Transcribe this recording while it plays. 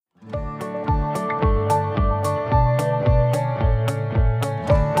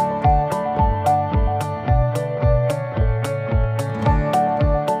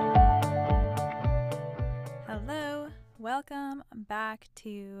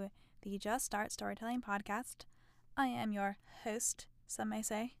to the Just Start Storytelling podcast. I am your host, some may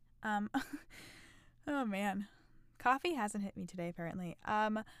say. Oh man, coffee hasn't hit me today apparently.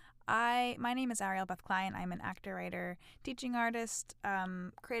 My name is Ariel Beth Klein. I'm an actor, writer, teaching artist,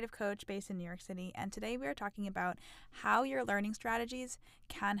 creative coach based in New York City, and today we are talking about how your learning strategies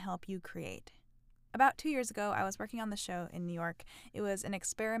can help you create. About 2 years ago, I was working on the show in New York. It was an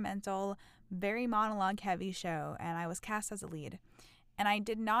experimental, very monologue-heavy show, and I was cast as a lead. And I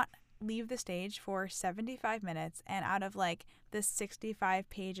did not leave the stage for 75 minutes, and out of the 65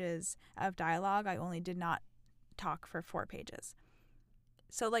 pages of dialogue, I only did not talk for 4 pages.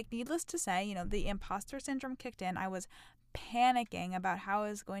 So, needless to say, the imposter syndrome kicked in. I was panicking about how I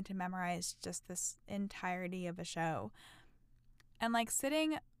was going to memorize just this entirety of a show. And,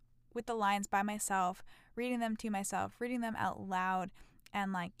 sitting with the lines by myself, reading them to myself, reading them out loud,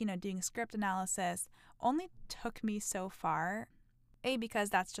 and doing script analysis only took me so far. Because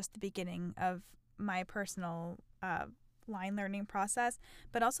that's just the beginning of my personal line learning process,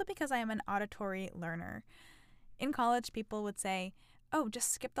 but also because I am an auditory learner. In college, people would say, oh,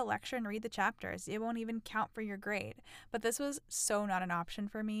 just skip the lecture and read the chapters. It won't even count for your grade. But this was so not an option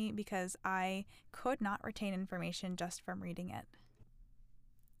for me because I could not retain information just from reading it.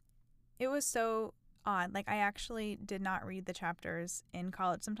 It was so odd. I actually did not read the chapters in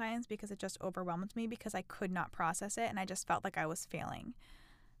college sometimes because it just overwhelmed me because I could not process it and I just felt like I was failing,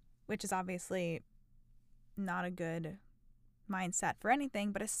 which is obviously not a good mindset for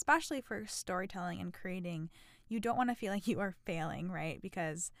anything, but especially for storytelling and creating. You don't want to feel like you are failing, right?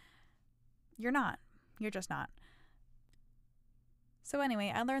 Because you're not. You're just not. So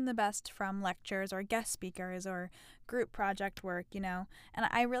anyway, I learned the best from lectures or guest speakers or group project work, and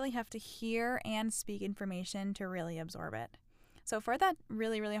I really have to hear and speak information to really absorb it. So for that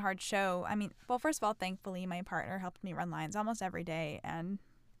really, really hard show, first of all, thankfully, my partner helped me run lines almost every day, and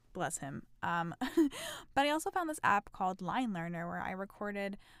bless him. But I also found this app called Line Learner where I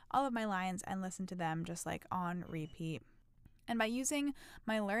recorded all of my lines and listened to them just on repeat. And by using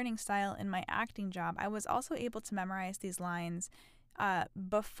my learning style in my acting job, I was also able to memorize these lines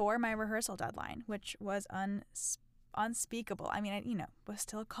before my rehearsal deadline, which was unspeakable. I was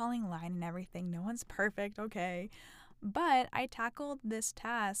still calling line and everything. No one's perfect, okay? But I tackled this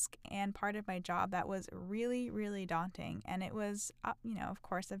task and part of my job that was really, really daunting. And it was, of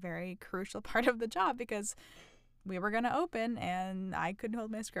course, a very crucial part of the job because we were going to open and I couldn't hold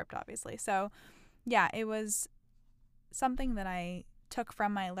my script, obviously. So, yeah, it was something that I took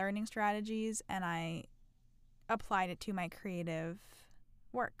from my learning strategies and I applied it to my creative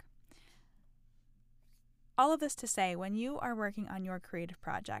work. All of this to say, when you are working on your creative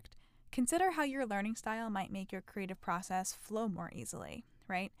project, consider how your learning style might make your creative process flow more easily,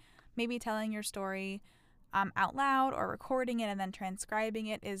 right? Maybe telling your story out loud or recording it and then transcribing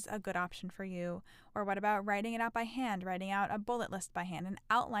it is a good option for you. Or what about writing it out by hand, writing out a bullet list by hand, an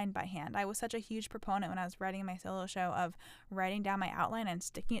outline by hand? I was such a huge proponent when I was writing my solo show of writing down my outline and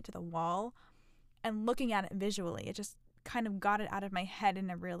sticking it to the wall and looking at it visually. It just kind of got it out of my head in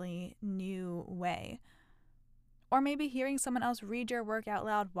a really new way. Or maybe hearing someone else read your work out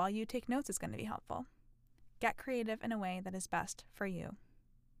loud while you take notes is going to be helpful. Get creative in a way that is best for you.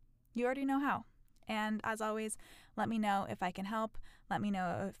 You already know how. And as always, let me know if I can help. Let me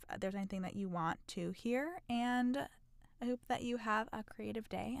know if there's anything that you want to hear. And I hope that you have a creative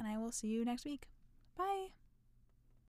day, and I will see you next week.